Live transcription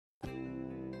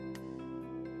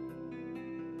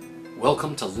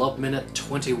Welcome to Love Minute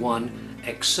 21,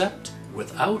 Accept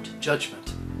Without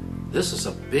Judgment. This is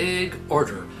a big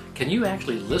order. Can you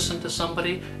actually listen to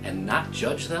somebody and not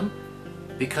judge them?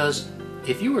 Because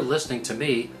if you were listening to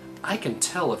me, I can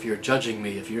tell if you're judging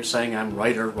me, if you're saying I'm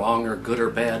right or wrong or good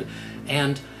or bad,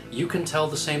 and you can tell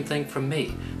the same thing from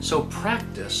me. So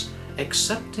practice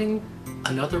accepting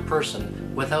another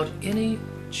person without any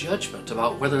judgment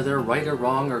about whether they're right or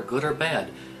wrong or good or bad.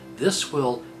 This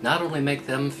will not only make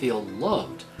them feel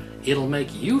loved, it'll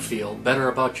make you feel better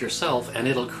about yourself, and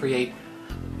it'll create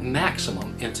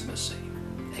maximum intimacy.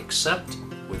 Accept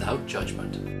without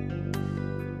judgment.